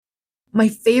My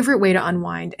favorite way to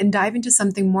unwind and dive into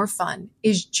something more fun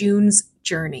is June's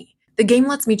Journey. The game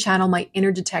lets me channel my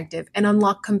inner detective and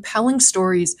unlock compelling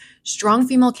stories, strong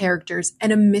female characters,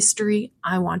 and a mystery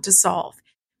I want to solve.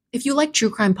 If you like true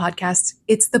crime podcasts,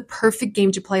 it's the perfect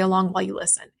game to play along while you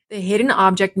listen. The Hidden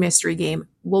Object Mystery Game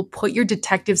will put your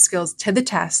detective skills to the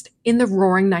test in the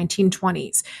roaring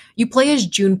 1920s. You play as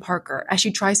June Parker as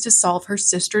she tries to solve her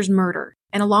sister's murder,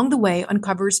 and along the way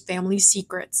uncovers family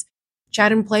secrets.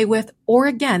 Chat and play with or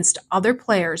against other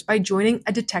players by joining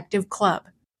a detective club.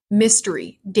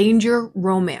 Mystery, danger,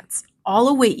 romance all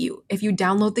await you if you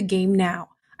download the game now.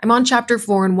 I'm on Chapter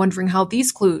 4 and wondering how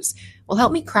these clues will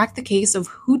help me crack the case of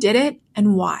who did it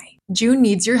and why. June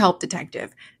needs your help,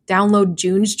 detective. Download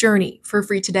June's Journey for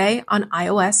free today on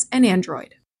iOS and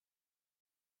Android.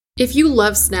 If you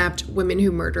love Snapped Women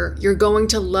Who Murder, you're going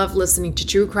to love listening to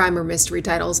true crime or mystery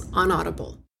titles on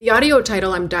Audible. The audio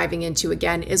title I'm diving into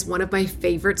again is one of my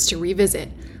favorites to revisit,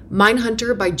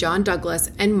 Mindhunter by John Douglas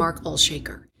and Mark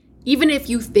Olshaker. Even if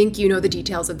you think you know the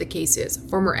details of the cases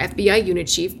former FBI unit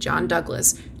chief John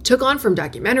Douglas took on from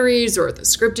documentaries or the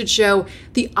scripted show,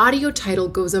 the audio title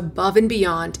goes above and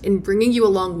beyond in bringing you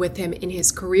along with him in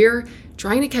his career,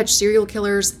 trying to catch serial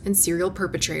killers and serial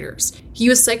perpetrators. He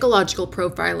used psychological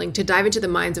profiling to dive into the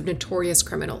minds of notorious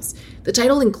criminals. The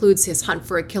title includes his hunt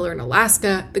for a killer in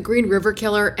Alaska, the Green River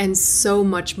Killer, and so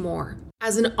much more.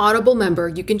 As an Audible member,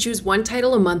 you can choose one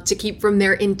title a month to keep from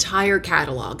their entire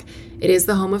catalog. It is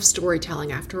the home of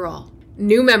storytelling, after all.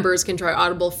 New members can try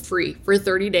Audible free for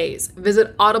 30 days.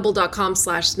 Visit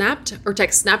audible.com/snapped or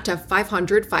text SNAP to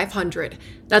 500-500.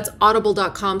 That's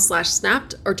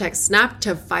audible.com/snapped or text SNAP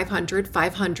to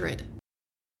 500-500.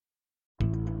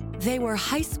 They were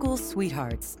high school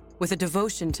sweethearts with a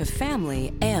devotion to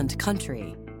family and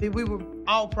country. We were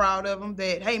all proud of him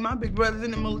that, hey, my big brother's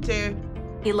in the military.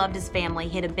 He loved his family.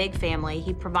 He had a big family.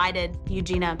 He provided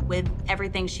Eugenia with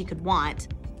everything she could want.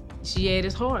 She ate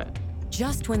his heart.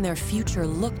 Just when their future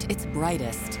looked its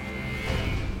brightest,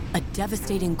 a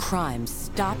devastating crime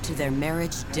stopped their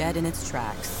marriage dead in its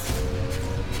tracks.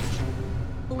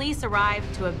 Police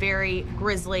arrived to a very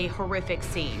grisly, horrific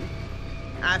scene.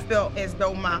 I felt as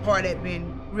though my heart had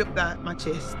been ripped out my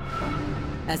chest.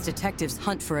 As detectives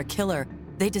hunt for a killer,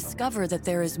 they discover that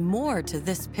there is more to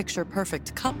this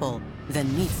picture-perfect couple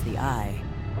than meets the eye.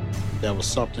 There was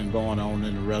something going on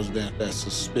in the residence that's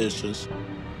suspicious.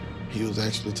 He was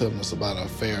actually telling us about an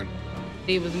affair.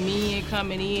 It was men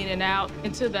coming in and out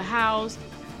into the house.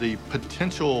 The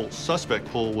potential suspect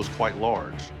pool was quite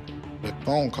large. A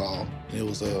phone call, it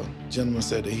was a gentleman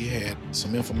said that he had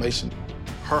some information.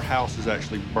 Her house is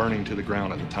actually burning to the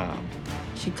ground at the time.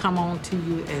 She come on to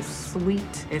you as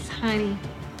sweet as honey,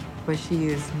 but she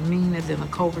is meaner than a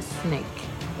cobra snake.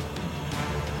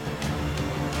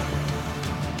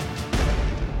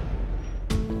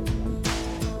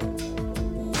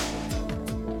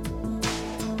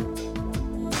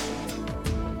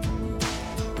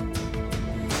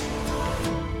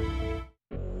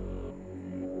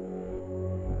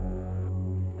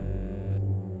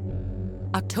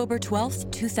 October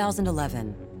 12th,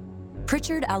 2011.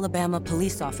 Pritchard, Alabama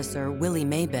police officer Willie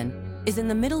Mabin is in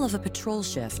the middle of a patrol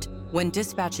shift when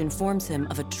dispatch informs him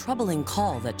of a troubling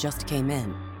call that just came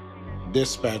in.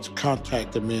 Dispatch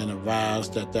contacted me and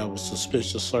advised that there was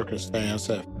suspicious circumstance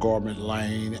at Gorman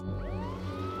Lane,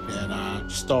 and I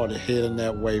started heading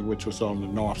that way, which was on the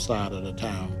north side of the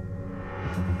town.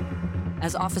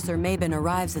 As Officer Mabin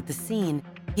arrives at the scene,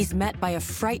 he's met by a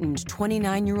frightened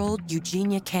 29-year-old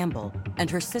Eugenia Campbell and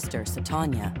her sister,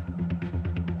 Satanya.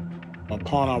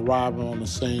 Upon arriving on the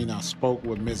scene, I spoke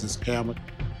with Mrs. Campbell.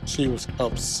 She was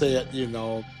upset,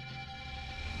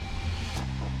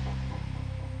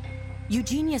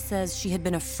 Eugenia says she had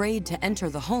been afraid to enter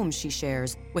the home she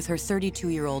shares with her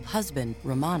 32-year-old husband,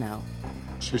 Romano.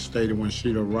 She stated when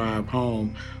she'd arrived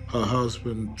home, her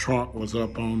husband's trunk was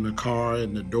up on the car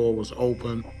and the door was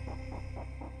open.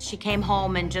 She came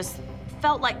home and just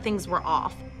felt like things were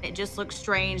off. It just looked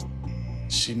strange.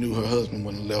 She knew her husband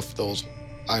wouldn't have left those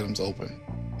items open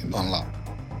and unlocked.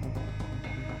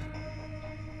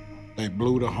 They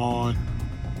blew the horn.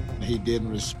 He didn't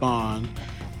respond,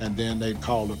 and then they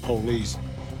called the police.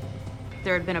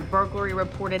 There had been a burglary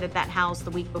reported at that house the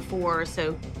week before,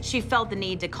 so she felt the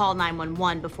need to call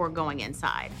 911 before going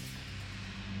inside.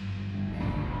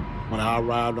 When I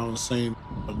arrived on the scene,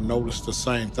 I noticed the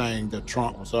same thing. The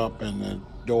trunk was up and the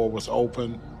door was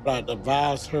open. I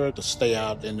advised her to stay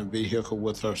out in the vehicle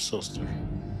with her sister.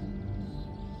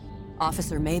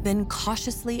 Officer Mabin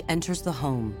cautiously enters the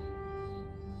home.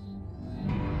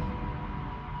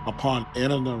 Upon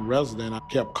entering the residence, I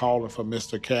kept calling for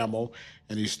Mr. Campbell,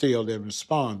 and he still didn't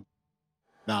respond.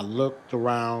 And I looked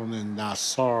around and I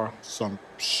saw some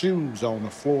shoes on the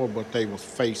floor, but they was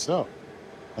face up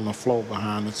on the floor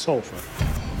behind the sofa.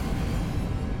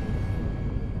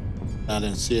 I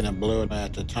didn't see any blood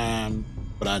at the time,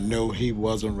 but I knew he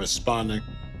wasn't responding,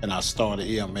 and I started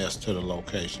EMS to the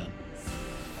location.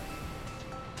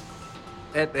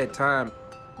 At that time,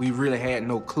 we really had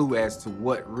no clue as to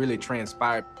what really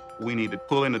transpired. We need to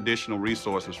pull in additional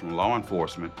resources from law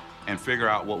enforcement and figure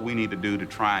out what we need to do to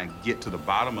try and get to the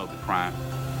bottom of the crime.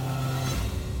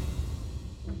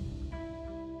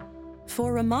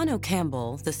 For Romano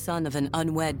Campbell, the son of an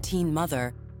unwed teen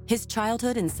mother, his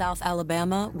childhood in South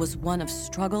Alabama was one of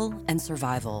struggle and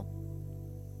survival.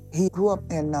 He grew up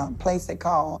in a place they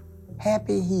call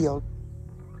Happy Hill.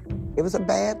 It was a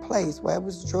bad place where it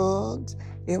was drugs,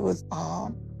 it was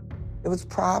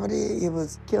poverty, it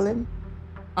was killing.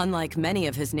 Unlike many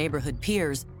of his neighborhood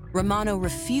peers, Romano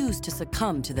refused to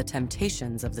succumb to the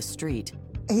temptations of the street.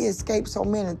 He escaped so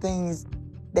many things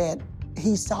that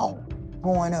he saw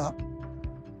growing up.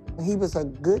 He was a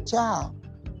good child.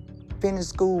 Finished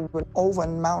school with over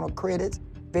an amount of credits,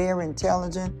 very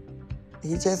intelligent.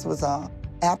 He just was an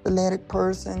athletic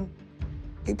person.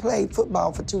 He played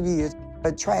football for 2 years,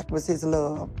 but track was his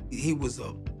love. He was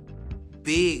a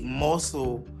big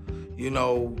muscle,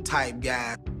 type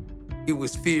guy. He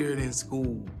was feared in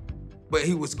school, but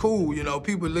he was cool,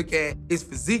 People look at his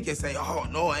physique and say, oh,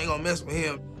 no, I ain't gonna mess with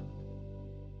him.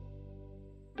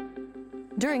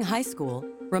 During high school,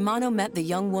 Romano met the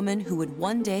young woman who would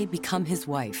one day become his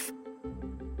wife.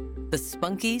 The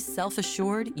spunky,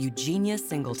 self-assured Eugenia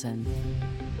Singleton.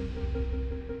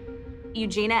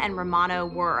 Eugenia and Romano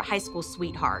were high school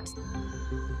sweethearts.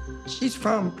 She's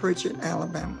from Pritchard,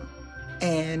 Alabama.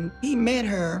 And he met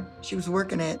her, she was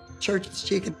working at Church's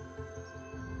Chicken.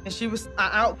 And she was an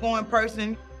outgoing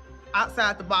person,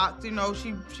 outside the box,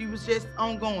 she was just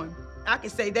ongoing. I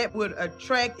could say that would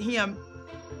attract him.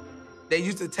 They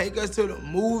used to take us to the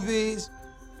movies,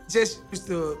 just used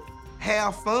to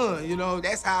have fun,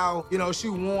 That's how, she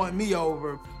won me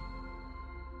over.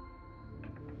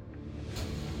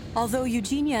 Although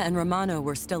Eugenia and Romano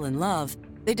were still in love,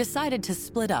 they decided to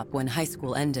split up when high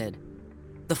school ended.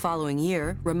 The following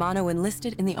year, Romano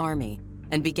enlisted in the Army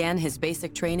and began his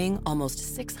basic training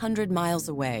almost 600 miles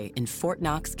away in Fort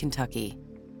Knox, Kentucky.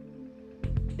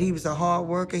 He was a hard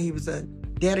worker. He was a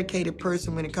dedicated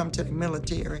person when it comes to the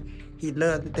military. He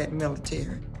loved that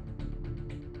military.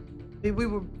 We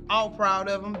were all proud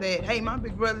of him that, hey, my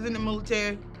big brother's in the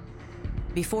military.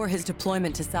 Before his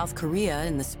deployment to South Korea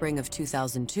in the spring of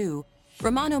 2002,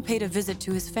 Romano paid a visit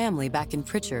to his family back in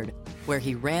Pritchard, where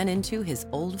he ran into his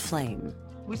old flame.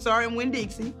 We saw her in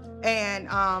Winn-Dixie,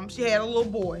 and she had a little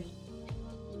boy.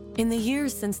 In the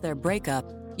years since their breakup,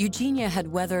 Eugenia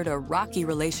had weathered a rocky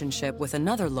relationship with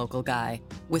another local guy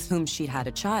with whom she'd had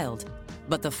a child,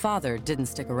 but the father didn't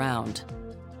stick around.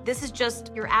 This is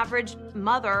just your average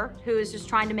mother who is just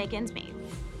trying to make ends meet.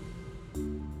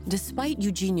 Despite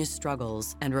Eugenia's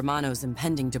struggles and Romano's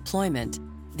impending deployment,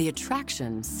 the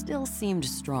attraction still seemed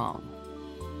strong.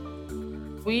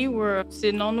 We were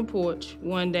sitting on the porch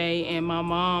one day, and my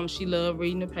mom, she loved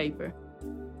reading the paper.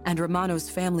 And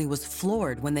Romano's family was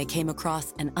floored when they came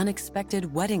across an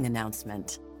unexpected wedding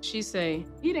announcement. She said,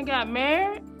 "He done got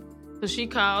married?" So she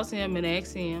calls him and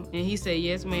asks him, and he said,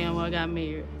 "Yes, ma'am, I got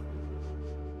married."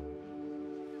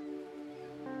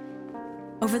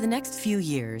 Over the next few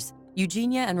years,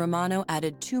 Eugenia and Romano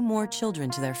added 2 more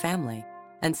children to their family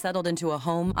and settled into a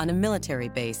home on a military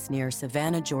base near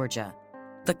Savannah, Georgia.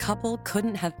 The couple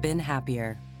couldn't have been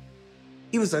happier.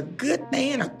 He was a good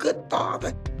man, a good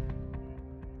father.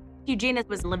 Eugenia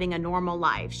was living a normal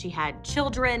life. She had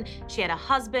children, she had a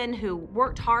husband who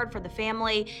worked hard for the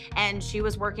family, and she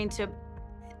was working to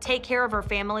take care of her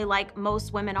family like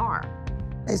most women are.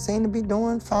 They seemed to be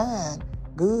doing fine,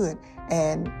 good,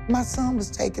 and my son was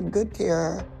taking good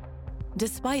care of her.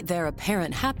 Despite their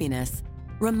apparent happiness,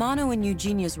 Romano and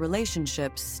Eugenia's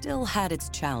relationship still had its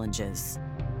challenges.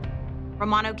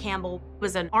 Romano Campbell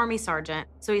was an Army sergeant,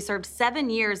 so he served 7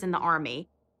 years in the Army,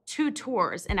 2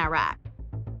 tours in Iraq.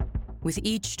 With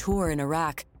each tour in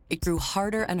Iraq, it grew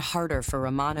harder and harder for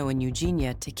Romano and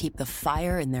Eugenia to keep the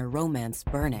fire in their romance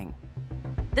burning.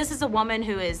 This is a woman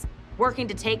who is working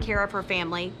to take care of her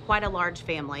family, quite a large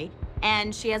family,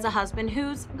 and she has a husband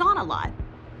who's gone a lot.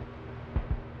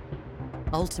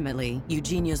 Ultimately,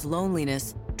 Eugenia's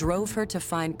loneliness drove her to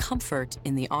find comfort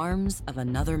in the arms of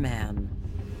another man.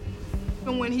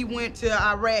 And when he went to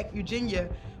Iraq, Eugenia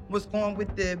was going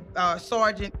with the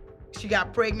sergeant. She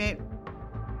got pregnant.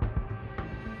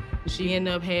 She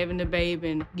ended up having the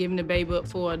baby and giving the baby up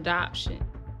for adoption.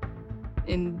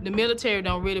 And the military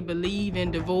don't really believe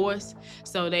in divorce,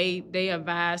 so they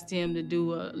advised him to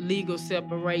do a legal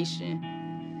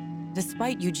separation.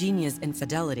 Despite Eugenia's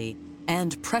infidelity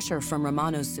and pressure from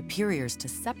Romano's superiors to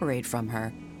separate from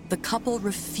her, the couple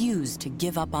refused to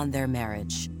give up on their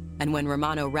marriage. And when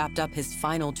Romano wrapped up his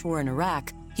final tour in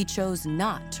Iraq, he chose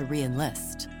not to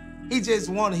re-enlist. He just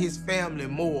wanted his family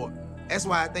more. That's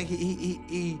why I think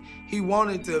he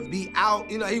wanted to be out.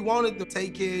 You know, he wanted to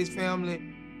take care of his family.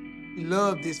 He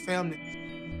loved his family.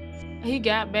 He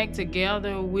got back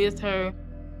together with her.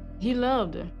 He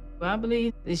loved her. I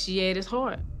believe that she had his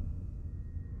heart.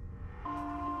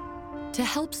 To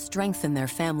help strengthen their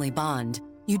family bond,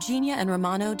 Eugenia and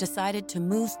Romano decided to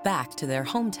move back to their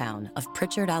hometown of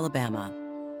Pritchard, Alabama.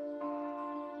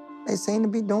 They seemed to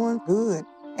be doing good,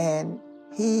 and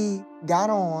he got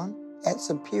on at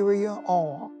Superior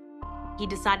Oil. He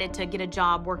decided to get a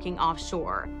job working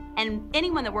offshore. And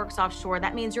anyone that works offshore,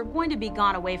 that means you're going to be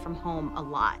gone away from home a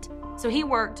lot. So he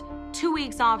worked 2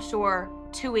 weeks offshore,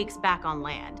 2 weeks back on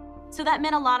land. So that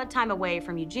meant a lot of time away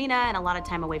from Eugenia and a lot of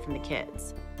time away from the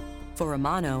kids. For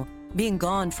Romano, being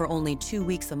gone for only 2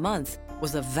 weeks a month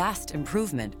was a vast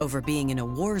improvement over being in a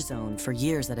war zone for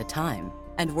years at a time.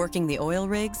 And working the oil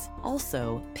rigs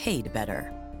also paid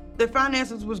better. The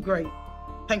finances was great.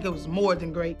 I think it was more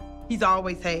than great. He's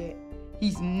always had.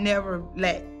 He's never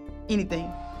lacked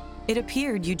anything. It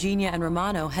appeared Eugenia and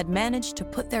Romano had managed to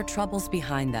put their troubles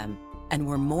behind them and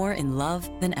were more in love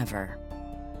than ever.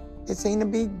 It seemed to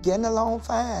be getting along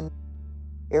fine.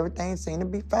 Everything seemed to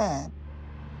be fine.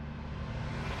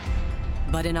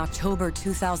 But in October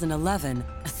 2011,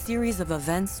 a series of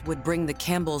events would bring the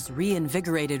Campbells'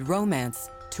 reinvigorated romance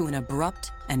to an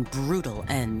abrupt and brutal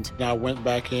end. I went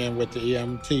back in with the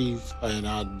EMTs, and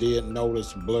I did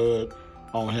notice blood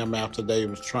on him after they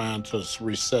was trying to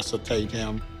resuscitate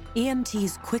him.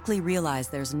 EMTs quickly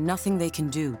realized there's nothing they can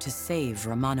do to save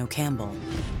Romano Campbell.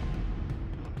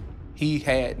 He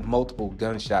had multiple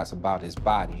gunshots about his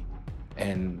body,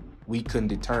 and we couldn't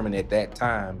determine at that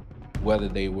time whether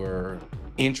they were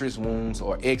entrance wounds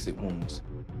or exit wounds.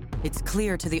 It's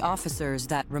clear to the officers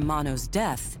that Romano's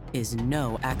death is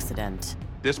no accident.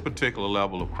 This particular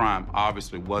level of crime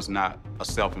obviously was not a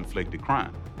self-inflicted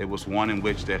crime. It was one in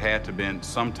which there had to have been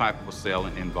some type of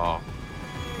assailant involved.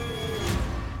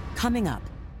 Coming up,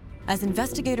 as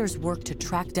investigators work to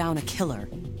track down a killer,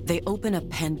 they open a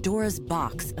Pandora's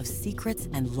box of secrets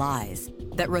and lies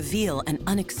that reveal an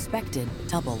unexpected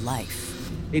double life.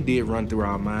 It did run through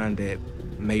our mind that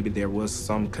maybe there was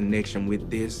some connection with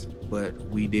this, but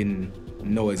we didn't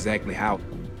know exactly how.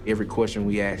 Every question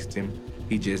we asked him,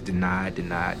 he just denied.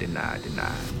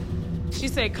 She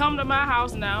said, "Come to my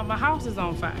house now. My house is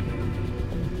on fire."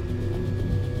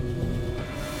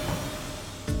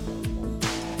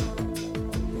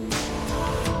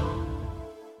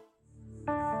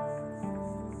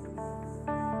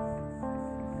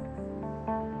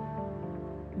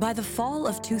 By the fall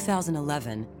of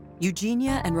 2011,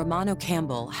 Eugenia and Romano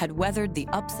Campbell had weathered the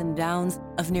ups and downs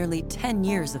of nearly 10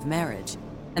 years of marriage,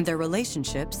 and their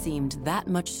relationship seemed that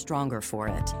much stronger for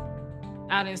it.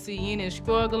 I didn't see any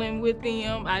struggling with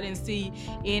them. I didn't see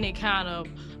any kind of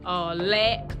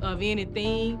lack of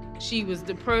anything. She was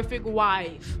the perfect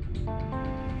wife.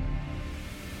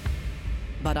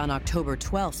 But on October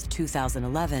 12,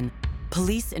 2011,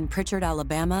 police in Pritchard,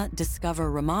 Alabama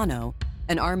discover Romano,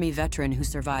 an Army veteran who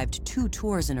survived 2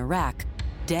 tours in Iraq,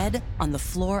 dead on the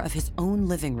floor of his own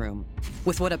living room,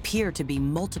 with what appear to be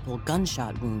multiple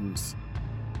gunshot wounds.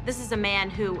 This is a man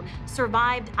who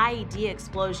survived IED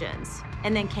explosions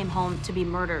and then came home to be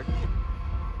murdered.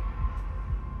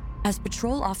 As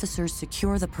patrol officers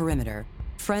secure the perimeter,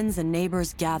 friends and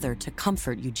neighbors gather to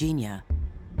comfort Eugenia.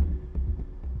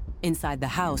 Inside the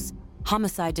house,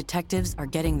 homicide detectives are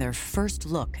getting their first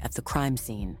look at the crime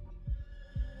scene.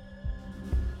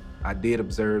 I did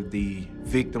observe the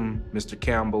victim, Mr.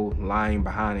 Campbell, lying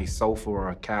behind a sofa or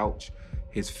a couch.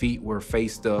 His feet were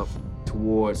faced up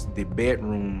towards the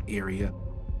bedroom area,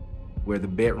 where the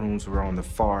bedrooms were on the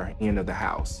far end of the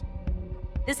house.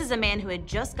 This is a man who had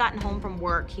just gotten home from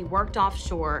work. He worked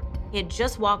offshore. He had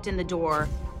just walked in the door.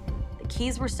 The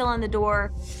keys were still in the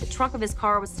door. The trunk of his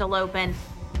car was still open.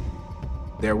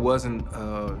 There wasn't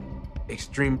an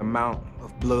extreme amount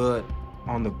of blood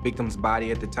on the victim's body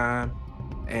at the time,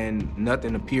 and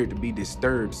nothing appeared to be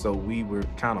disturbed, so we were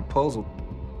kind of puzzled.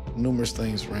 Numerous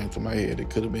things ran through my head. It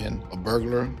could have been a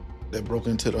burglar that broke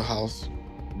into the house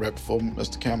right before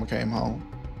Mr. Campbell came home,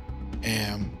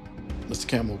 and Mr.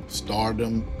 Campbell starved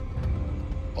him,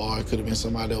 or it could have been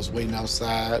somebody else waiting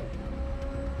outside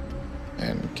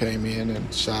and came in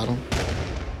and shot him.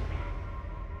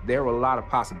 There were a lot of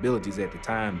possibilities at the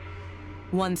time.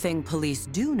 One thing police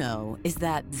do know is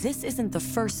that this isn't the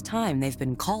first time they've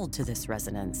been called to this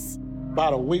residence.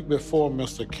 About a week before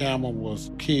Mr. Campbell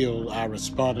was killed, I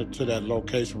responded to that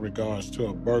location in regards to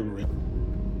a burglary.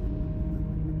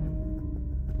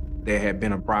 There had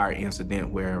been a prior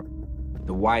incident where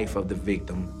the wife of the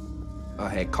victim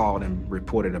had called and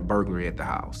reported a burglary at the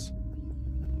house.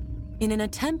 In an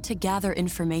attempt to gather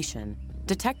information,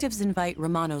 detectives invite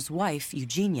Romano's wife,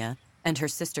 Eugenia, and her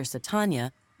sister,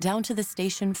 Satanya, down to the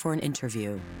station for an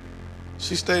interview.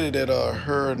 She stated that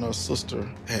her and her sister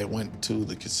had went to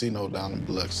the casino down in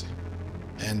Biloxi,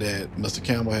 and that Mr.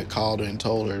 Campbell had called her and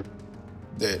told her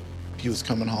that he was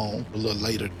coming home a little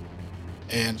later,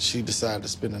 and she decided to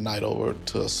spend the night over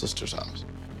to her sister's house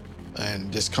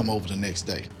and just come over the next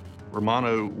day.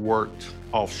 Romano worked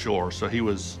offshore, so he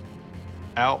was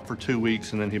out for 2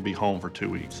 weeks and then he'd be home for 2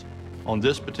 weeks. On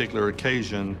this particular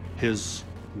occasion, his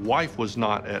wife was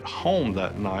not at home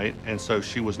that night, and so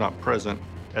she was not present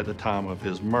at the time of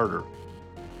his murder.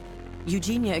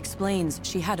 Eugenia explains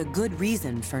she had a good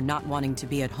reason for not wanting to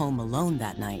be at home alone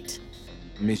that night.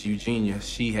 Miss Eugenia,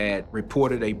 she had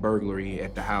reported a burglary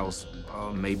at the house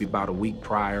maybe about a week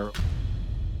prior.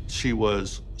 She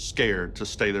was scared to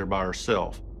stay there by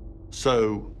herself,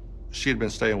 so she had been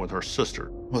staying with her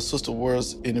sister. Her sister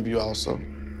was interviewed also.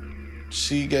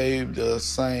 She gave the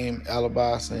same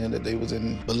alibi, saying that they was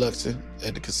in Biloxi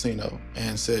at the casino,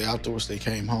 and said afterwards they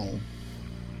came home.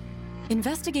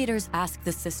 Investigators ask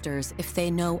the sisters if they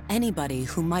know anybody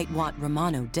who might want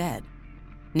Romano dead.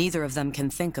 Neither of them can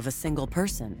think of a single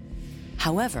person.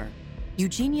 However,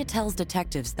 Eugenia tells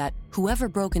detectives that whoever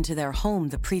broke into their home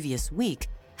the previous week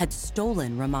had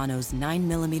stolen Romano's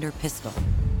 9mm pistol.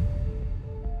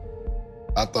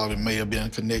 I thought it may have been a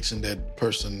connection. That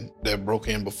person that broke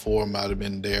in before might have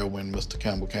been there when Mr.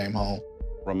 Campbell came home.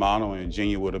 Romano and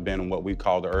Eugenia would have been in what we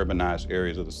call the urbanized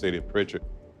areas of the city of Pritchard,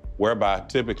 whereby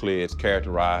typically it's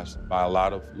characterized by a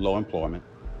lot of low employment,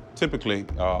 typically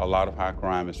a lot of high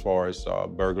crime as far as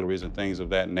burglaries and things of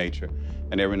that nature,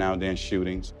 and every now and then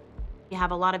shootings. You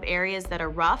have a lot of areas that are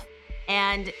rough,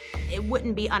 and it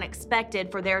wouldn't be unexpected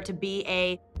for there to be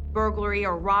a burglary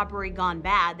or robbery gone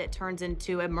bad that turns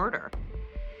into a murder.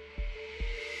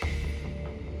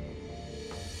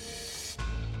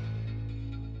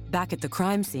 Back at the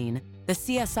crime scene, the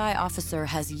CSI officer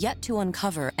has yet to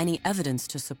uncover any evidence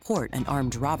to support an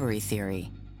armed robbery theory.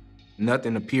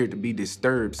 Nothing appeared to be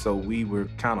disturbed, so we were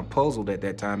kind of puzzled at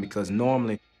that time, because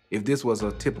normally, if this was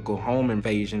a typical home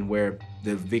invasion where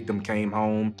the victim came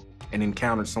home and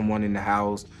encountered someone in the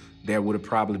house, there would have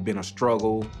probably been a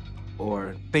struggle,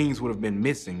 or things would have been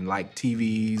missing, like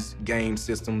TVs, game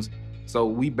systems. So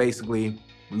we basically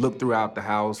looked throughout the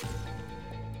house.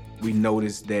 We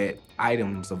noticed that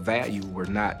items of value were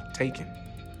not taken.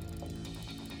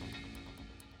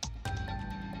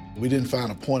 We didn't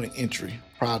find a point of entry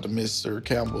prior to Mr.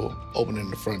 Campbell opening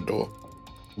the front door.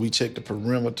 We checked the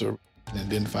perimeter and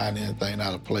didn't find anything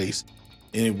out of place.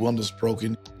 Any windows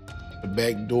broken. The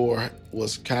back door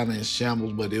was kind of in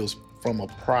shambles, but it was from a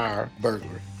prior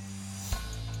burglary.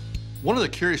 One of the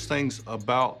curious things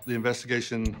about the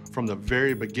investigation from the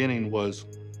very beginning was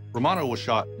Romano was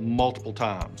shot multiple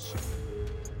times.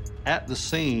 At the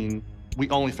scene, we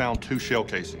only found 2 shell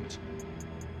casings.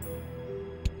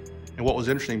 And what was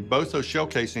interesting, both those shell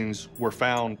casings were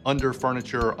found under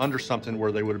furniture or under something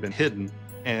where they would have been hidden.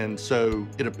 And so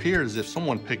it appeared as if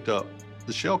someone picked up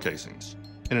the shell casings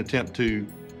in an attempt to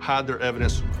hide their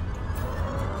evidence.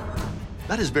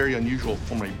 That is very unusual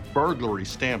from a burglary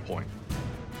standpoint.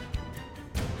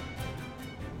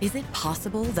 Is it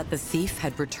possible that the thief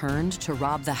had returned to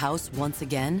rob the house once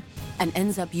again and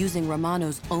ends up using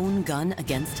Romano's own gun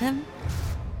against him?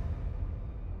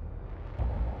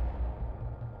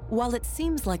 While it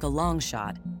seems like a long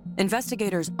shot,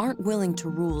 investigators aren't willing to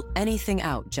rule anything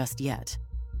out just yet.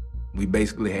 We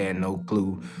basically had no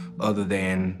clue other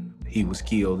than he was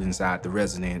killed inside the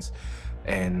residence,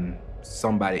 and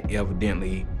somebody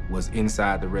evidently was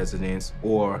inside the residence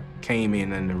or came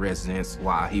in the residence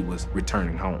while he was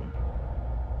returning home.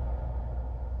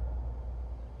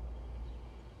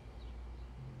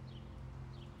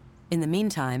 In the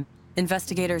meantime,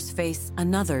 investigators face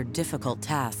another difficult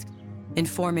task: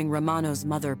 informing Romano's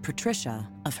mother, Patricia,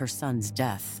 of her son's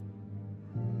death.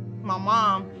 My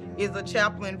mom is a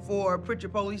chaplain for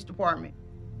Pritchard Police Department.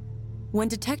 When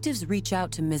detectives reach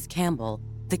out to Ms. Campbell,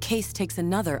 the case takes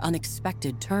another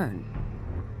unexpected turn.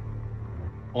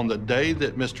 On the day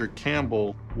that Mr.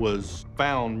 Campbell was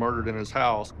found murdered in his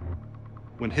house,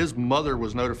 when his mother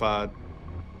was notified,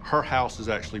 her house is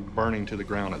actually burning to the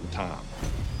ground at the time.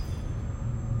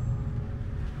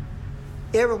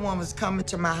 Everyone was coming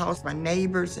to my house, my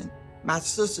neighbors, and My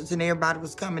sisters and everybody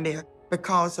was coming there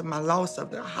because of my loss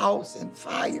of the house and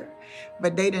fire.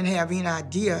 But they didn't have any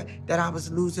idea that I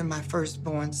was losing my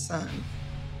firstborn son.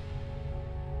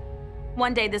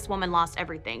 One day, this woman lost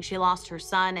everything. She lost her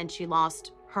son and she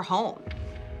lost her home.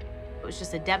 It was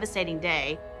just a devastating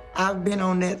day. I've been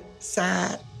on that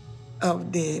side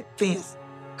of the fence,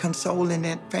 consoling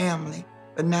that family,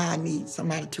 but now I need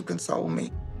somebody to console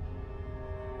me.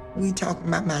 We talking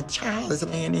about my child is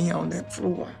laying here on that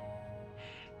floor,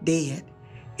 dead.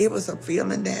 It was a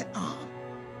feeling that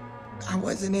I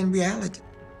wasn't in reality.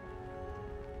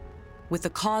 With the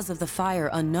cause of the fire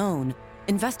unknown,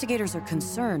 investigators are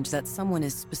concerned that someone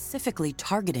is specifically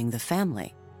targeting the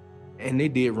family. And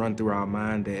it did run through our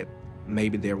mind that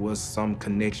maybe there was some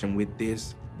connection with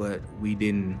this, but we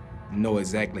didn't know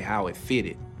exactly how it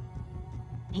fitted.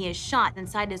 He is shot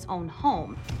inside his own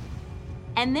home.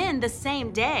 And then the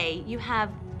same day, you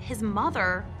have his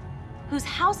mother whose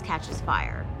house catches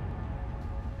fire.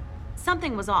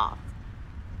 Something was off.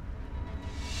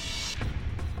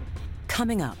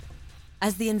 Coming up,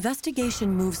 as the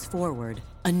investigation moves forward,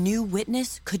 a new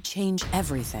witness could change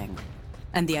everything.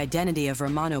 And the identity of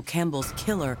Romano Campbell's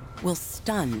killer will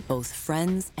stun both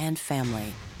friends and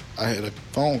family. I had a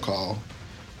phone call,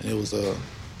 and it was a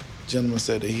gentleman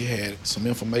said that he had some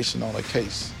information on a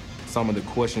case. Some of the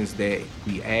questions that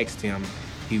we asked him,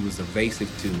 he was evasive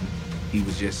to. He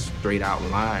was just straight out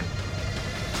lying.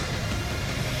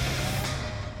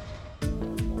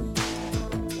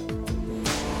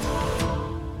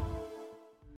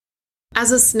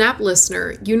 As a Snap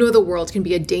listener, you know the world can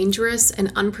be a dangerous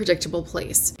and unpredictable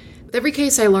place. With every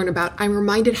case I learn about, I'm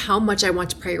reminded how much I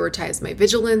want to prioritize my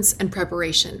vigilance and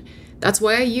preparation. That's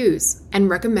why I use and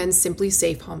recommend Simply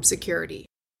Safe Home Security.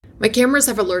 My cameras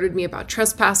have alerted me about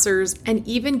trespassers and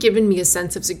even given me a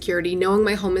sense of security knowing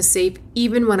my home is safe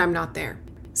even when I'm not there.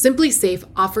 Simply Safe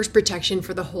offers protection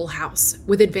for the whole house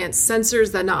with advanced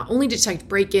sensors that not only detect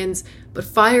break-ins, but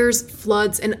fires,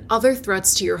 floods, and other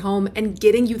threats to your home and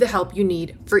getting you the help you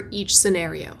need for each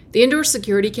scenario. The indoor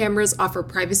security cameras offer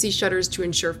privacy shutters to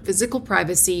ensure physical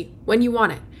privacy when you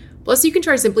want it. Plus, you can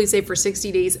try Simply Safe for 60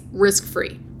 days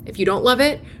risk-free. If you don't love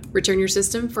it, return your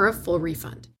system for a full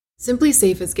refund. Simply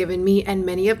Safe has given me and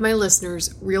many of my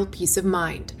listeners real peace of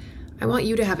mind. I want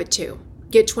you to have it too.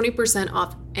 Get 20%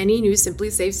 off any new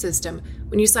Simply Safe system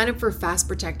when you sign up for Fast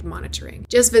Protect monitoring.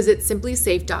 Just visit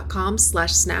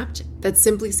simplysafe.com/snapped. That's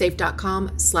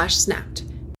simplysafe.com/snapped.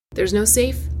 There's no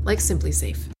safe like Simply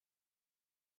Safe.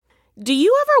 Do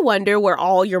you ever wonder where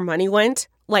all your money went?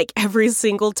 Like every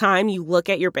single time you look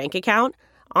at your bank account?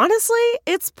 Honestly,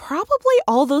 it's probably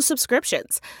all those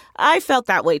subscriptions. I felt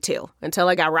that way too, until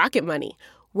I got Rocket Money.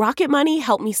 Rocket Money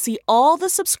helped me see all the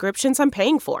subscriptions I'm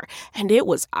paying for, and it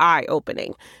was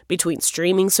eye-opening. Between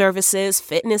streaming services,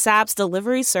 fitness apps,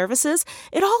 delivery services,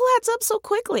 it all adds up so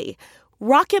quickly.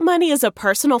 Rocket Money is a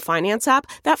personal finance app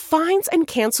that finds and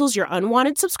cancels your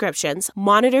unwanted subscriptions,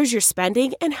 monitors your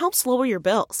spending, and helps lower your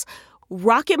bills.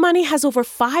 Rocket Money has over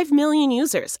 5 million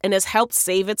users and has helped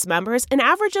save its members an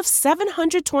average of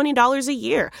 $720 a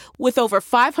year, with over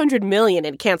 500 million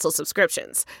in canceled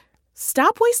subscriptions.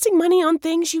 Stop wasting money on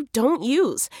things you don't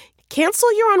use.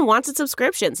 Cancel your unwanted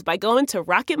subscriptions by going to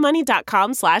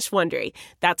rocketmoney.com/Wondery.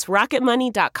 That's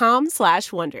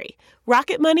rocketmoney.com/Wondery.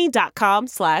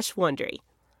 rocketmoney.com/Wondery.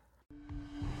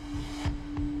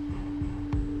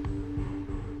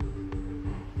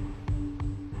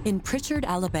 In Pritchard,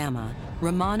 Alabama,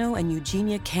 Romano and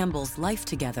Eugenia Campbell's life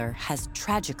together has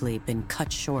tragically been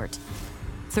cut short.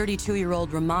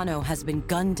 32-year-old Romano has been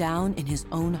gunned down in his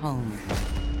own home.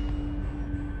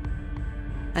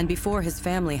 And before his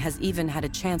family has even had a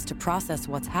chance to process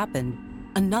what's happened,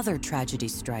 another tragedy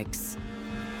strikes.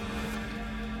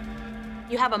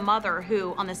 You have a mother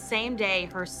who, on the same day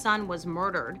her son was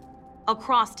murdered,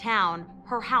 across town,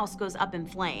 her house goes up in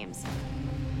flames.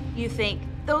 You think,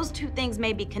 those two things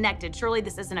may be connected. Surely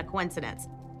this isn't a coincidence.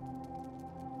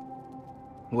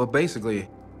 Well, basically,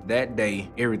 that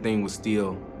day, everything was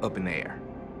still up in the air.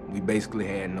 We basically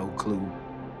had no clue.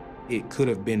 It could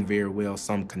have been very well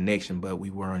some connection, but we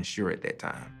were unsure at that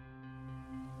time.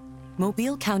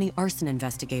 Mobile County arson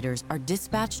investigators are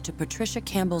dispatched to Patricia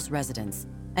Campbell's residence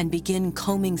and begin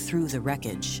combing through the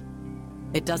wreckage.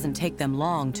 It doesn't take them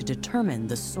long to determine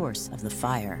the source of the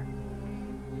fire.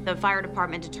 The fire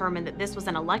department determined that this was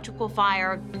an electrical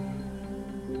fire,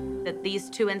 that these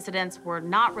two incidents were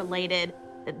not related,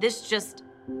 that this just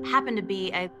happened to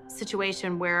be a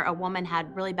situation where a woman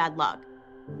had really bad luck.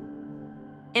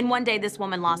 In one day, this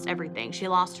woman lost everything. She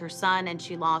lost her son and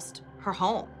she lost her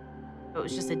home. It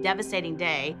was just a devastating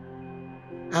day.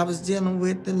 I was dealing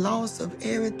with the loss of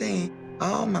everything.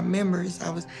 all my memories. I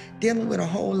was dealing with a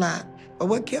whole lot. But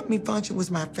what kept me functioning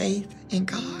was my faith in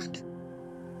God.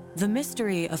 The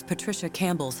mystery of Patricia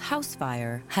Campbell's house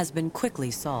fire has been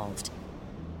quickly solved.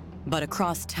 But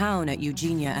across town at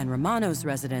Eugenia and Romano's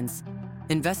residence,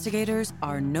 investigators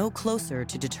are no closer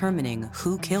to determining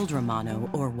who killed Romano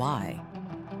or why.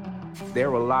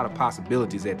 There were a lot of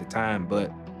possibilities at the time,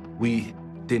 but we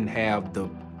didn't have the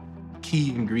key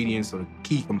ingredients or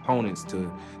key components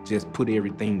to just put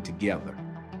everything together.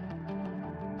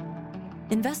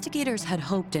 Investigators had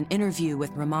hoped an interview with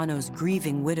Romano's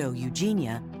grieving widow,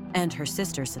 Eugenia, and her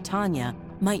sister, Satanya,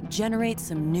 might generate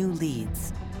some new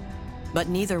leads. But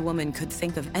neither woman could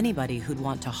think of anybody who'd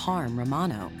want to harm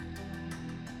Romano.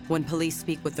 When police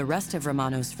speak with the rest of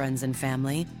Romano's friends and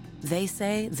family, they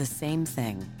say the same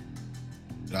thing.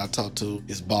 I talked to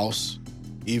his boss,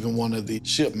 even one of the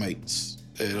shipmates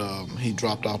that he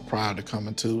dropped off prior to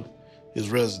coming to his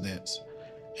residence,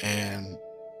 and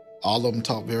all of them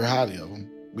talked very highly of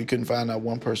him. We couldn't find out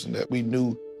one person that we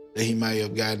knew that he may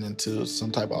have gotten into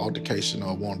some type of altercation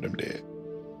or wanted him dead.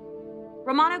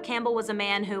 Romano Campbell was a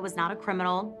man who was not a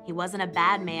criminal. He wasn't a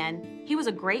bad man. He was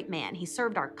a great man. He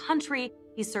served our country.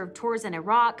 He served tours in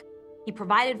Iraq. He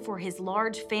provided for his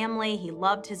large family. He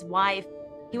loved his wife.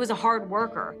 He was a hard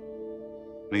worker.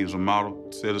 He was a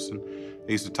model citizen.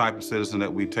 He's the type of citizen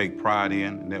that we take pride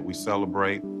in and that we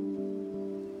celebrate.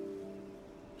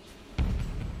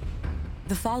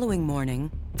 The following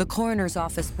morning, the coroner's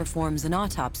office performs an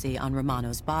autopsy on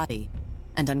Romano's body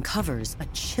and uncovers a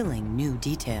chilling new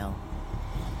detail.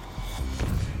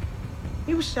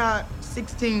 He was shot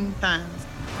 16 times.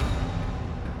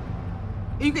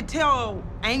 You could tell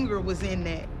anger was in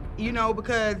that,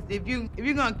 because if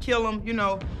you're gonna kill him,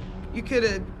 you could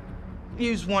have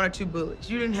used 1 or 2 bullets.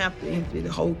 You didn't have to empty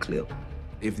the whole clip.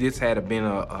 If this had been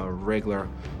a regular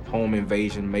home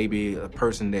invasion, maybe a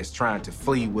person that's trying to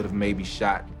flee would have maybe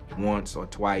shot once or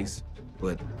twice,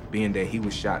 but being that he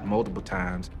was shot multiple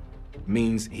times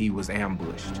means he was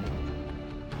ambushed.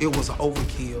 It was an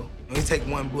overkill. It take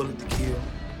 1 bullet to kill.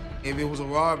 If it was a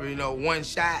robbery, 1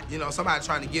 shot, somebody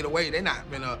trying to get away, they're not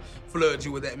gonna flood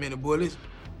you with that many bullets.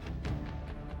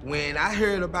 When I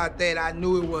heard about that, I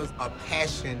knew it was a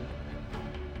passion.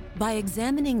 By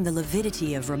examining the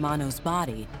lividity of Romano's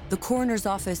body, the coroner's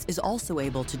office is also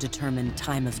able to determine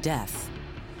time of death.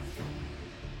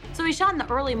 So he shot in the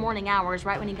early morning hours,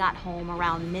 right when he got home,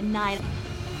 around midnight.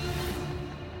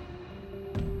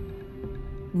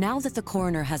 Now that the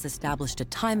coroner has established a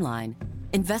timeline,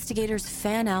 investigators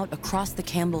fan out across the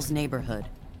Campbell's neighborhood,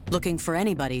 looking for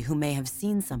anybody who may have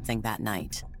seen something that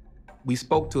night. We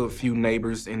spoke to a few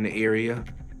neighbors in the area.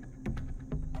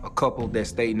 A couple that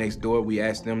stayed next door, we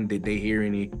asked them, did they hear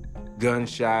any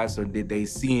gunshots or did they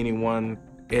see anyone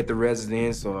at the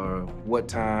residence or what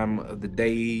time of the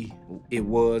day it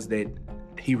was that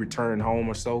he returned home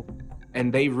or so.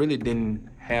 And they really didn't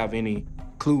have any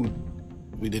clue.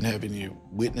 We didn't have any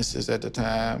witnesses at the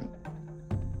time.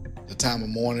 The time of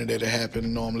morning that it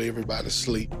happened, normally everybody's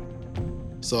asleep.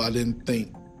 So I didn't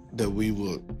think that we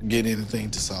would get anything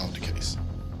to solve the case.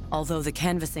 Although the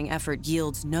canvassing effort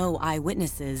yields no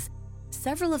eyewitnesses,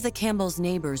 several of the Campbells'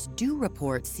 neighbors do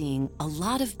report seeing a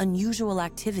lot of unusual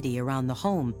activity around the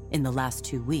home in the last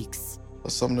 2 weeks.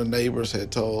 Some of the neighbors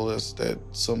had told us that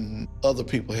some other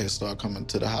people had started coming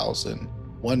to the house, and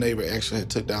one neighbor actually had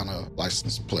took down a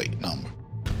license plate number.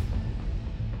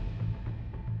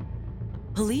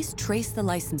 Police traced the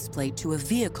license plate to a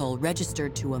vehicle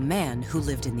registered to a man who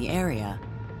lived in the area.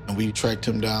 And we tracked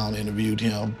him down, interviewed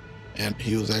him, and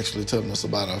he was actually telling us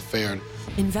about an affair.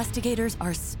 Investigators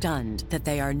are stunned that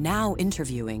they are now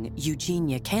interviewing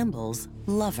Eugenia Campbell's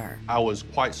lover. I was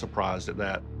quite surprised at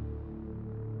that.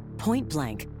 Point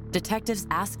blank, detectives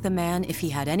asked the man if he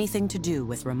had anything to do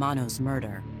with Romano's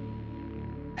murder.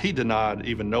 He denied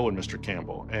even knowing Mr.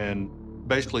 Campbell and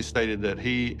basically stated that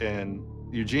he and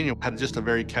Eugenia had just a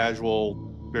very casual,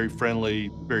 very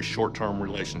friendly, very short-term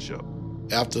relationship.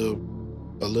 After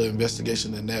a little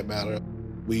investigation in that matter,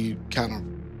 we kind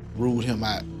of ruled him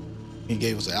out. He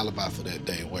gave us an alibi for that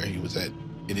day where he was at,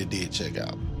 and it did check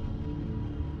out.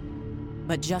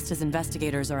 But just as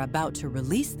investigators are about to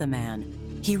release the man,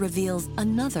 he reveals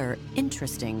another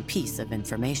interesting piece of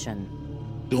information.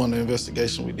 During the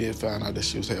investigation, we did find out that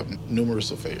she was having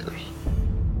numerous affairs.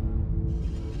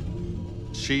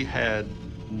 She had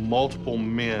multiple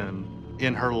men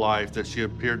in her life that she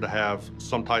appeared to have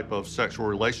some type of sexual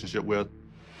relationship with.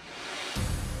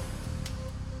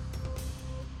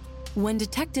 When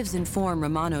detectives inform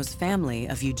Romano's family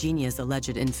of Eugenia's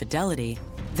alleged infidelity,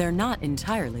 they're not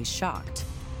entirely shocked.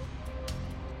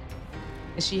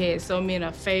 She had so many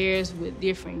affairs with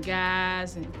different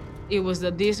guys, and It was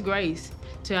a disgrace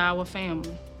to our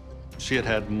family. She had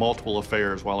had multiple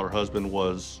affairs while her husband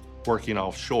was working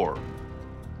offshore.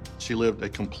 She lived a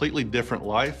completely different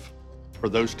life for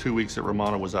those 2 weeks that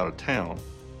Romano was out of town.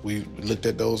 We looked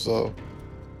at those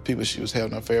people she was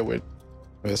having an affair with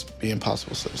as being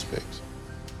possible suspects.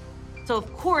 So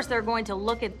of course they're going to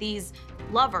look at these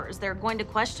lovers. They're going to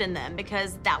question them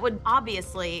because that would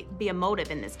obviously be a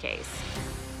motive in this case.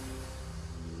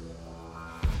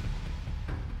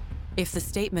 If the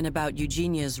statement about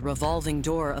Eugenia's revolving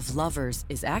door of lovers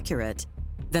is accurate,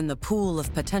 then the pool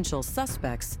of potential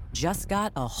suspects just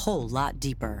got a whole lot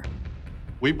deeper.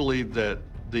 We believed that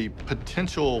the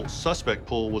potential suspect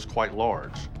pool was quite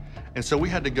large. And so we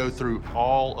had to go through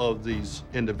all of these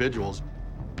individuals.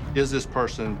 Is this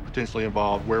person potentially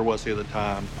involved? Where was he at the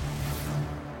time?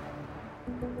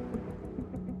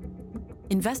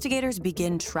 Investigators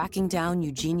begin tracking down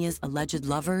Eugenia's alleged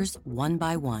lovers one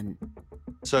by one.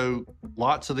 So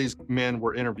lots of these men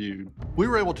were interviewed. We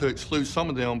were able to exclude some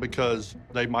of them because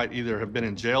they might either have been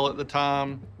in jail at the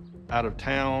time, out of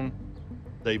town.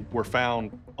 They were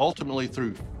found ultimately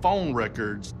through phone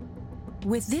records.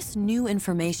 With this new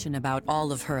information about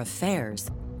all of her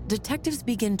affairs, detectives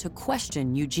begin to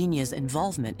question Eugenia's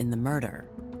involvement in the murder.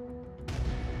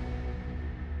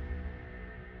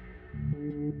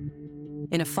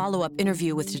 In a follow-up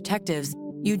interview with detectives,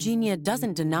 Eugenia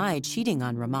doesn't deny cheating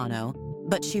on Romano,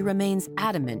 but she remains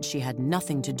adamant she had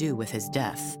nothing to do with his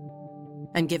death.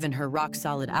 And given her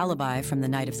rock-solid alibi from the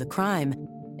night of the crime,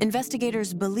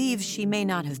 investigators believe she may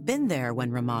not have been there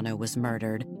when Romano was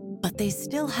murdered, but they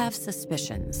still have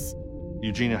suspicions.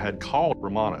 Eugenia had called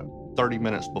Romano 30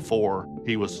 minutes before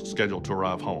he was scheduled to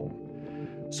arrive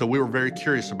home. So we were very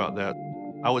curious about that.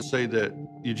 I would say that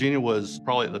Eugenia was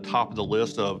probably at the top of the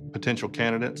list of potential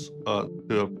candidates to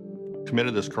have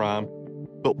committed this crime,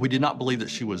 but we did not believe that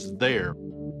she was there.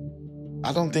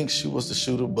 I don't think she was the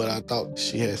shooter, but I thought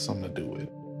she had something to do with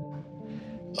it.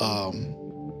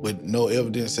 With no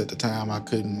evidence at the time, I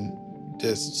couldn't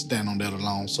just stand on that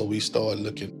alone, so we started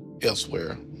looking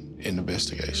elsewhere in the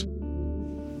investigation.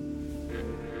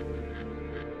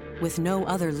 With no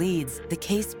other leads, the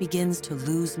case begins to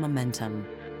lose momentum.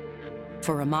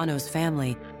 For Romano's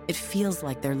family, it feels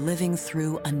like they're living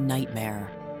through a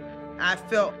nightmare. I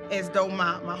felt as though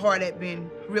my heart had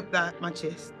been ripped out my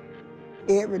chest.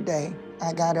 Every day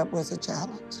I got up was a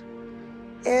challenge.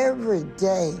 Every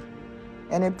day.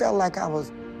 And it felt like I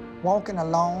was walking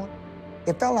alone.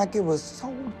 It felt like it was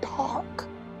so dark.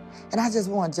 And I just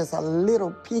wanted just a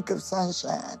little peek of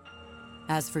sunshine.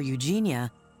 As for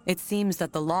Eugenia, it seems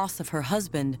that the loss of her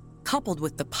husband, coupled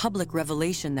with the public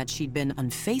revelation that she'd been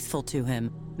unfaithful to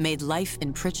him, made life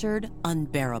in Pritchard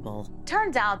unbearable.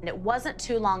 Turns out it wasn't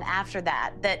too long after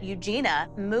that Eugenia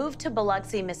moved to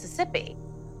Biloxi, Mississippi.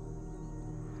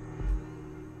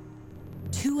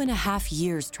 2.5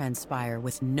 years transpire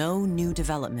with no new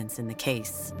developments in the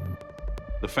case.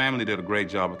 The family did a great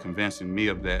job of convincing me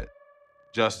of that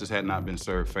justice had not been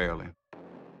served fairly.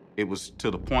 It was to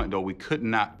the point, though, we could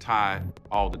not tie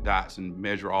all the dots and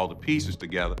measure all the pieces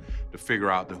together to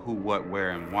figure out the who, what,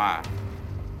 where, and why.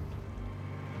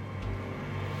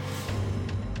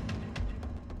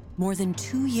 More than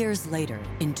 2 years later,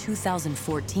 in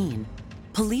 2014,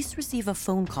 police receive a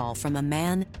phone call from a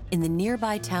man in the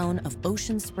nearby town of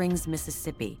Ocean Springs,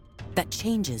 Mississippi, that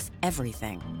changes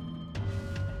everything.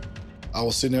 I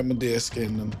was sitting at my desk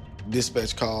and the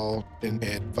dispatch called and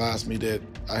had advised me that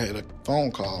I had a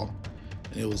phone call.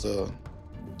 And it was a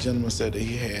gentleman said that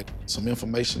he had some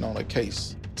information on a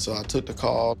case. So I took the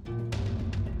call.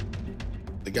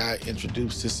 The guy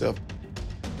introduced himself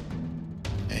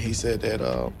and he said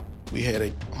that we had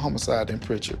a homicide in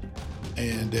Pritchard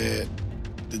and that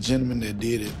the gentleman that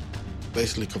did it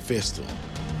basically confessed to him.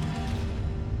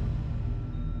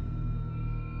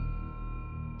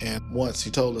 And once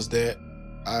he told us that,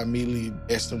 I immediately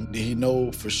asked him, did he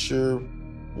know for sure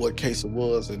what case it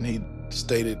was? And he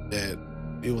stated that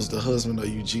it was the husband of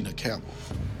Eugenia Campbell.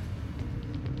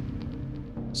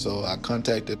 So I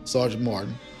contacted Sergeant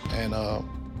Martin and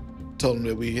told him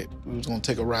that we was gonna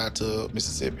take a ride to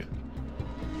Mississippi.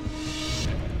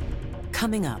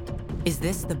 Coming up, is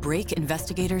this the break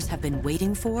investigators have been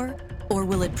waiting for? Or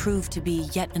will it prove to be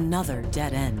yet another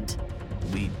dead end?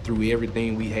 We threw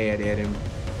everything we had at him.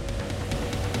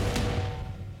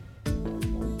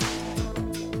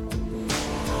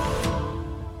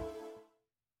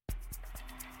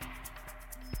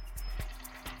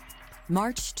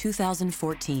 March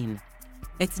 2014.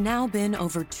 It's now been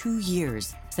over 2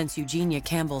 years since Eugenia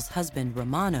Campbell's husband,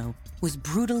 Romano, was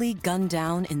brutally gunned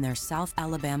down in their South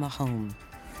Alabama home.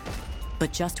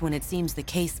 But just when it seems the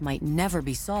case might never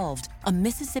be solved, a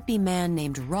Mississippi man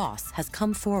named Ross has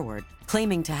come forward,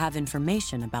 claiming to have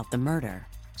information about the murder.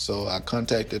 So I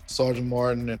contacted Sergeant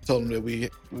Martin and told him that we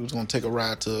was gonna take a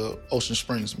ride to Ocean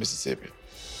Springs, Mississippi.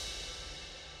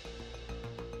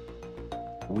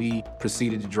 We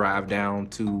proceeded to drive down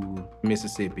to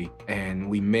Mississippi,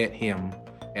 and we met him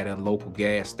at a local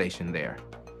gas station there.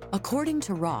 According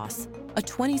to Ross, a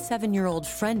 27-year-old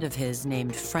friend of his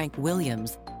named Frank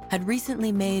Williams had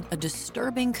recently made a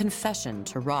disturbing confession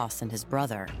to Ross and his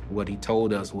brother. What he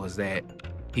told us was that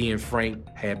he and Frank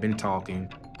had been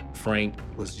talking. Frank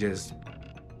was just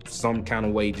some kind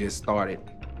of way just started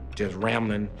just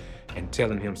rambling and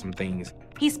telling him some things.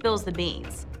 He spills the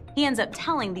beans. He ends up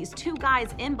telling these two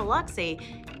guys in Biloxi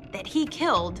that he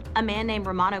killed a man named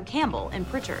Romano Campbell in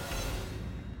Pritchard.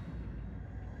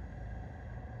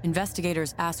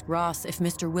 Investigators asked Ross if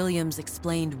Mr. Williams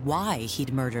explained why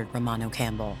he'd murdered Romano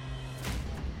Campbell.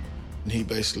 He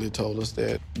basically told us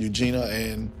that Eugenia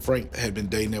and Frank had been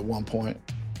dating at one point.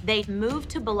 They moved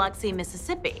to Biloxi,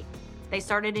 Mississippi. They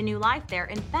started a new life there.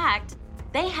 In fact,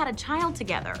 they had a child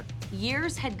together.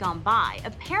 Years had gone by.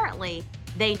 Apparently,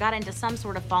 they got into some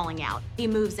sort of falling out. He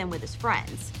moves in with his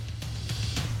friends.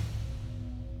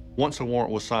 Once a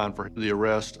warrant was signed for the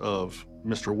arrest of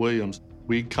Mr. Williams,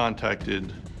 we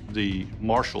contacted the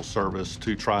Marshal Service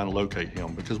to try and locate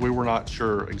him because we were not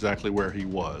sure exactly where he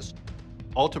was.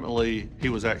 Ultimately, he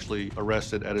was actually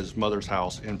arrested at his mother's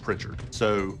house in Pritchard.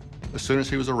 So as soon as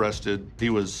he was arrested, he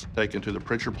was taken to the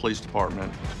Pritchard Police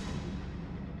Department.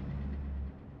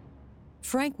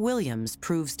 Frank Williams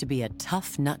proves to be a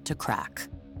tough nut to crack.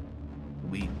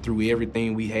 We threw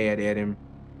everything we had at him.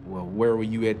 Well, where were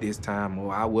you at this time?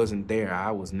 Well, I wasn't there.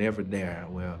 I was never there.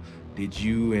 Well, did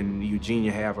you and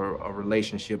Eugenia have a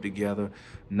relationship together?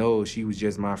 No, she was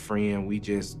just my friend. We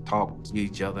just talked to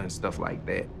each other and stuff like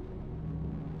that.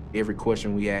 Every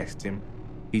question we asked him,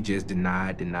 he just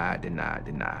denied.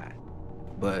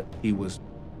 But he was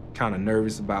kind of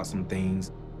nervous about some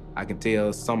things. I can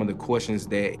tell some of the questions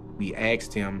that we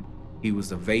asked him, he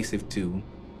was evasive to,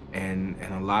 and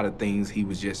a lot of things he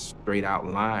was just straight out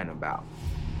lying about.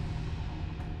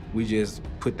 We just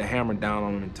put the hammer down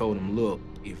on him and told him, look,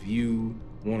 if you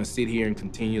want to sit here and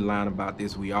continue lying about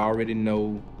this, we already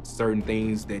know certain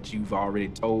things that you've already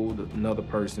told another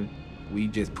person. We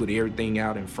just put everything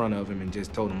out in front of him and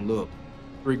just told him, look,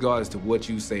 regardless to what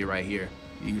you say right here,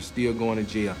 you're still going to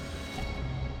jail.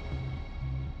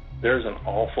 There's an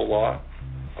awful lot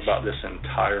about this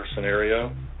entire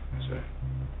scenario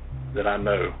that I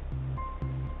know.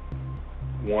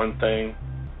 One thing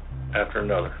after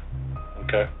another,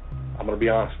 okay? I'm gonna be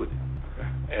honest with you. Okay?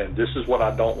 And this is what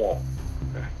I don't want.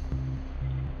 Okay?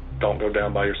 Don't go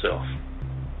down by yourself.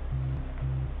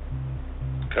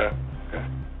 Okay? Okay.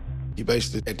 He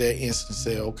basically, at that instant,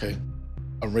 said, okay,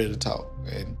 I'm ready to talk.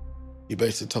 And he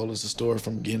basically told us the story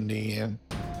from beginning to end.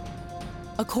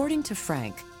 According to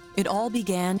Frank, it all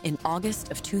began in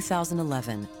August of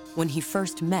 2011 when he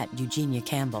first met Eugenia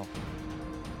Campbell.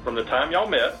 From the time y'all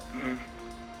met,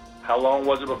 how long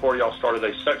was it before y'all started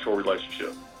a sexual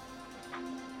relationship?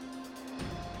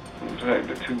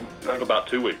 About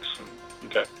 2 weeks.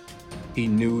 Okay. He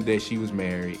knew that she was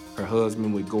married. Her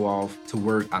husband would go off to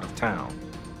work out of town,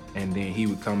 and then he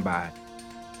would come by.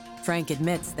 Frank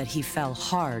admits that he fell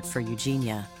hard for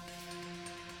Eugenia.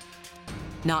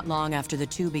 Not long after the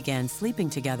two began sleeping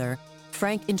together,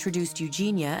 Frank introduced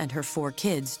Eugenia and her 4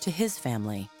 kids to his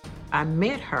family. I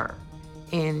met her,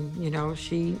 and,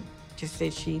 she just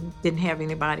said she didn't have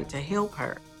anybody to help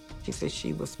her. She said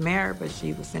she was married, but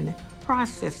she was in the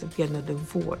process of getting a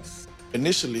divorce.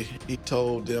 Initially, he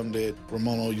told them that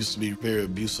Romano used to be very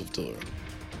abusive to her,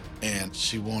 and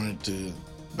she wanted to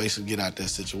basically get out that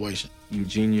situation.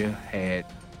 Eugenia had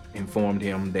informed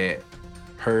him that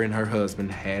her and her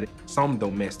husband had some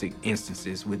domestic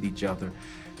instances with each other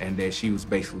and that she was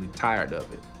basically tired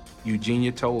of it.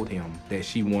 Eugenia told him that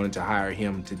she wanted to hire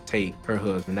him to take her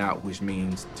husband out, which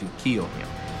means to kill him.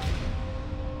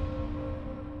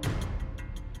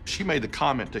 She made the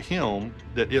comment to him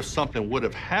that if something would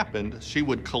have happened, she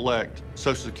would collect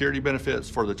Social Security benefits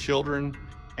for the children,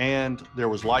 and there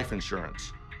was life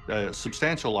insurance,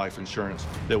 substantial life insurance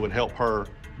that would help her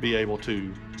be able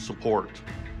to support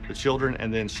the children,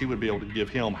 and then she would be able to give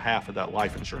him half of that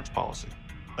life insurance policy.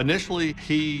 Initially,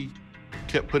 he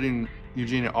kept putting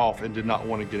Eugenia off and did not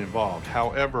want to get involved.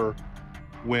 However,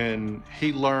 when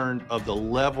he learned of the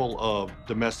level of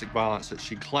domestic violence that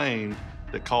she claimed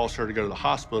that caused her to go to the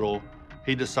hospital,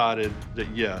 he decided that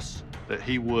yes, that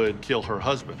he would kill her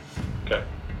husband. Okay,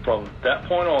 from that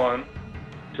point on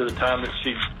to the time that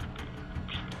she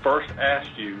first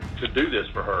asked you to do this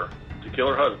for her, to kill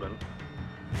her husband.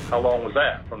 How long was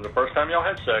that? From the first time y'all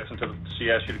had sex until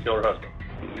she asked you to kill her husband?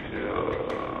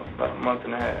 About a month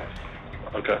and a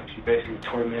half. Okay. She basically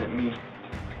tormented me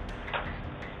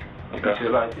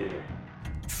until I did it.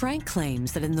 Frank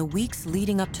claims that in the weeks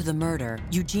leading up to the murder,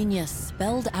 Eugenia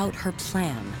spelled out her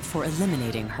plan for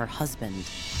eliminating her husband.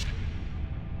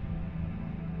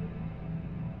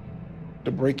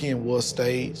 The break-in was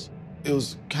staged. It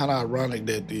was kind of ironic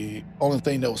that the only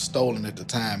thing that was stolen at the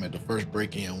time at the first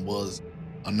break-in was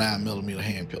a 9mm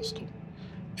hand pistol.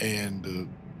 And the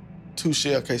 2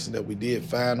 shell casings that we did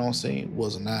find on scene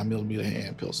was a 9mm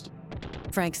hand pistol.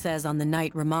 Frank says on the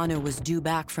night Romano was due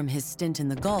back from his stint in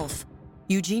the Gulf,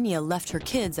 Eugenia left her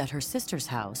kids at her sister's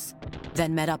house,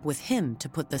 then met up with him to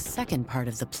put the second part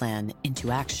of the plan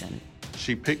into action.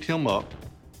 She picked him up,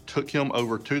 took him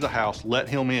over to the house, let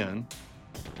him in,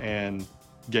 and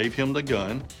gave him the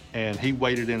gun, and he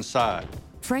waited inside.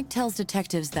 Frank tells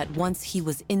detectives that once he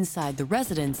was inside the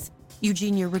residence,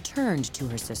 Eugenia returned to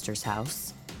her sister's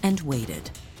house and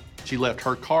waited. She left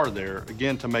her car there,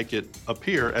 again, to make it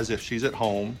appear as if she's at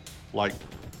home, like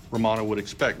Romano would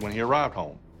expect when he arrived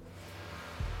home.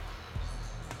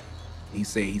 He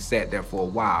said he sat there for a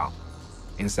while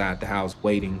inside the house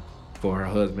waiting for her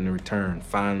husband to return.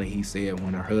 Finally, he said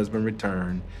when her husband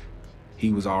returned,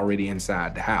 he was already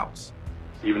inside the house.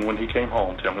 Even when he came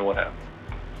home, tell me what happened.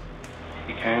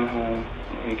 He came home,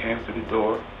 and he came to the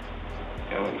door,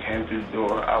 and when he came to the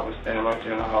door, I was standing right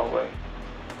there in the hallway.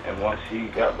 And once he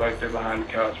got right there behind the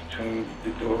couch between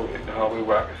the door and the hallway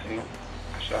where I could see him,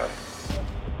 I shot him.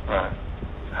 All right.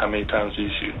 How many times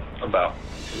did you shoot? About?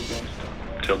 Until the gun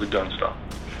stopped. Till the gun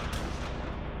stopped.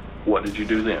 What did you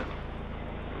do then?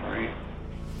 Ran.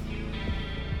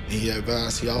 He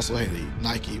advised he also had a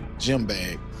Nike gym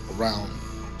bag around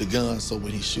the gun so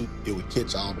when he shoot, it would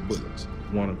catch all the bullets.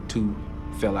 1 or 2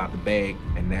 fell out the bag,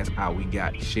 and that's how we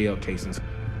got shell casings.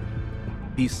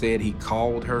 He said he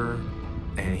called her,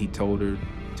 and he told her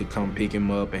to come pick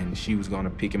him up, and she was gonna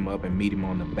pick him up and meet him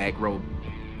on the back road.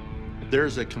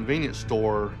 There's a convenience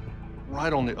store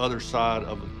right on the other side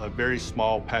of a very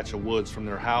small patch of woods from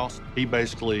their house. He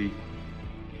basically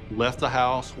left the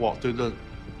house, walked through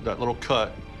that little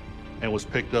cut, and was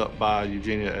picked up by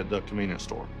Eugenia at the convenience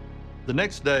store. The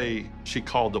next day, she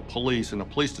called the police, and the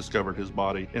police discovered his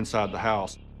body inside the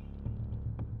house.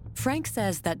 Frank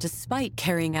says that despite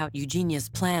carrying out Eugenia's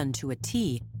plan to a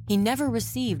T, he never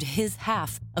received his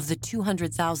half of the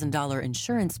 $200,000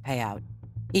 insurance payout,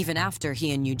 even after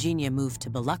he and Eugenia moved to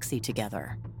Biloxi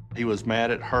together. He was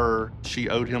mad at her. She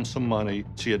owed him some money.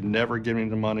 She had never given him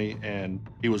the money, and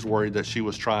he was worried that she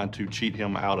was trying to cheat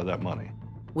him out of that money.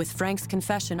 With Frank's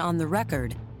confession on the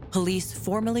record, police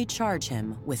formally charge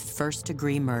him with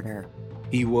first-degree murder.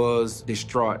 He was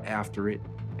distraught after it,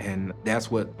 and that's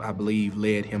what I believe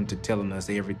led him to telling us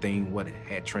everything what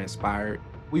had transpired.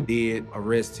 We did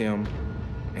arrest him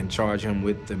and charge him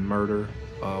with the murder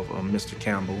of Mr.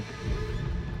 Campbell.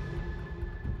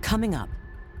 Coming up,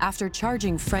 after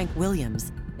charging Frank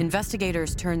Williams,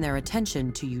 investigators turn their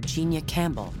attention to Eugenia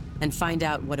Campbell and find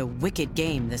out what a wicked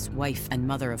game this wife and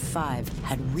mother of 5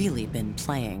 had really been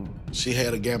playing. She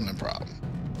had a gambling problem.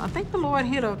 I think the Lord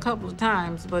hit her a couple of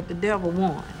times, but the devil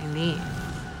won in the end.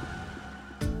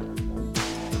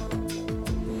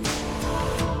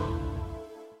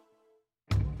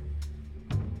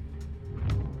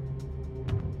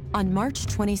 On March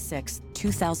 26,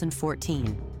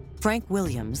 2014, Frank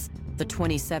Williams, the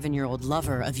 27-year-old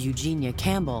lover of Eugenia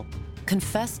Campbell,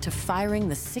 confessed to firing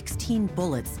the 16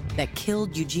 bullets that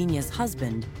killed Eugenia's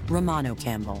husband, Romano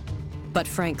Campbell. But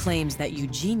Frank claims that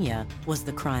Eugenia was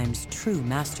the crime's true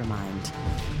mastermind.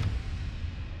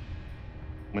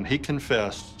 When he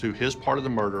confessed to his part of the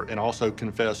murder and also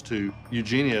confessed to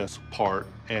Eugenia's part,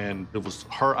 and it was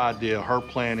her idea, her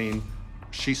planning,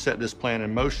 she set this plan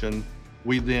in motion,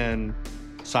 we then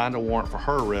signed a warrant for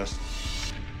her arrest.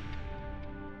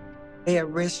 They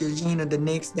arrested Eugenia the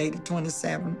next day, the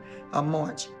 27th of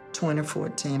March,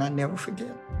 2014. I never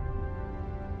forget.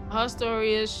 Her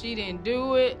story is she didn't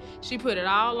do it. She put it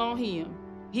all on him.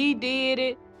 He did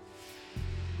it.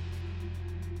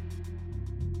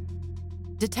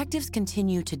 Detectives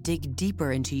continue to dig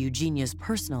deeper into Eugenia's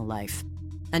personal life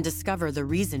and discover the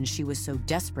reason she was so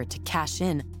desperate to cash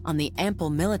in on the ample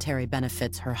military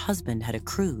benefits her husband had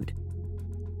accrued.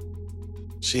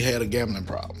 She had a gambling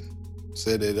problem.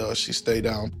 Said that she stayed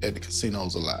down at the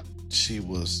casinos a lot. She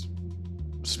was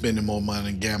spending more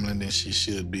money gambling than she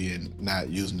should be and not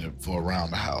using it for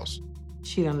around the house.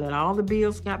 She done let all the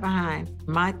bills got behind.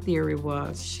 My theory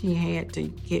was she had to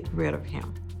get rid of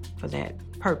him for that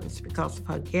purpose because of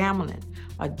her gambling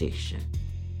addiction.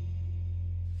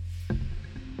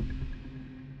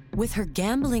 With her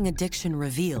gambling addiction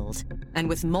revealed, and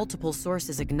with multiple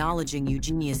sources acknowledging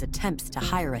Eugenia's attempts to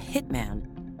hire a hitman,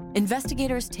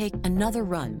 investigators take another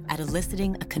run at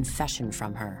eliciting a confession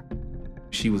from her.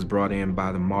 She was brought in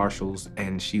by the marshals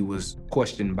and she was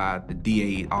questioned by the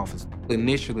DA office.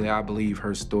 Initially, I believe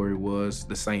her story was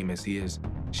the same as his.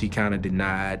 She kind of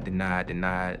denied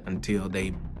until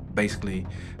they basically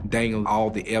dangled all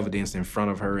the evidence in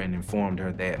front of her and informed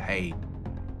her that, hey,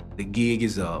 the gig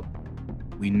is up.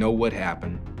 We know what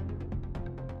happened.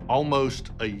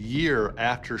 Almost a year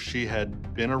after she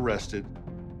had been arrested,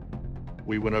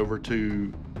 we went over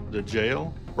to the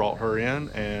jail, brought her in,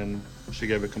 and she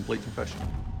gave a complete confession.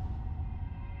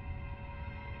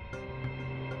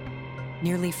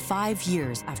 Nearly 5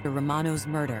 years after Romano's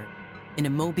murder, in a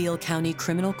Mobile County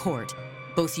criminal court,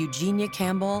 both Eugenia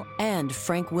Campbell and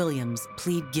Frank Williams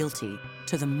plead guilty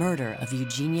to the murder of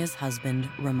Eugenia's husband,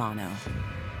 Romano.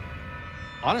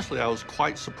 Honestly, I was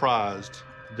quite surprised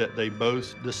that they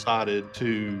both decided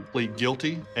to plead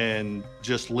guilty and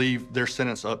just leave their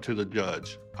sentence up to the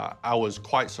judge. I was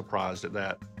quite surprised at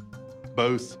that.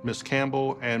 Both Ms.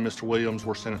 Campbell and Mr. Williams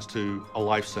were sentenced to a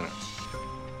life sentence.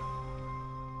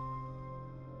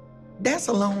 That's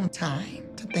a long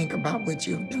time to think about what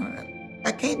you've done.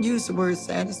 I can't use the word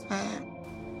satisfied,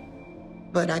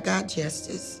 but I got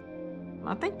justice.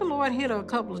 I think the Lord hit her a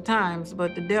couple of times,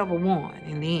 but the devil won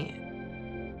in the end.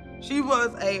 She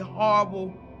was a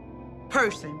horrible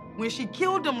person. When she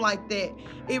killed him like that,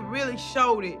 it really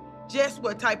showed it just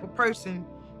what type of person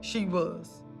she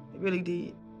was. It really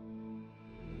did.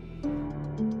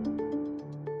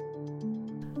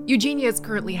 Eugenia is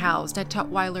currently housed at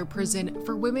Tutwiler Prison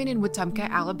for Women in Wetumpka,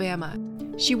 Alabama.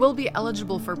 She will be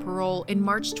eligible for parole in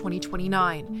March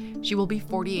 2029. She will be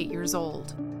 48 years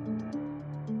old.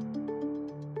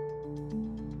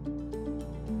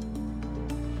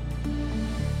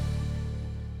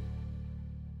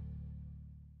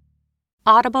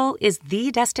 Audible is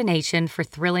the destination for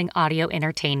thrilling audio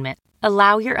entertainment.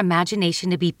 Allow your imagination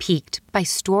to be piqued by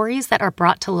stories that are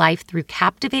brought to life through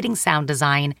captivating sound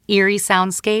design, eerie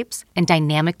soundscapes, and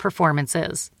dynamic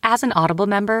performances. As an Audible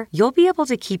member, you'll be able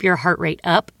to keep your heart rate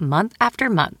up month after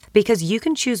month because you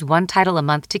can choose one title a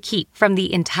month to keep from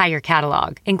the entire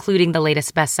catalog, including the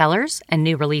latest bestsellers and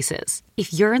new releases.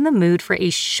 If you're in the mood for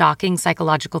a shocking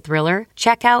psychological thriller,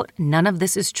 check out None of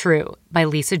This Is True by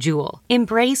Lisa Jewell.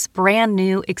 Embrace brand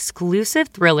new exclusive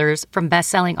thrillers from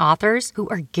best-selling authors who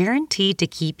are guaranteed to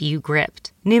keep you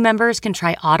gripped. New members can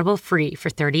try Audible free for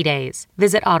 30 days.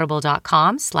 Visit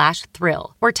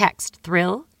audible.com/thrill or text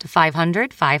thrill to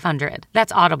 500-500.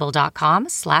 That's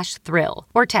audible.com/thrill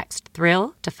or text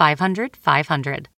thrill to 500-500.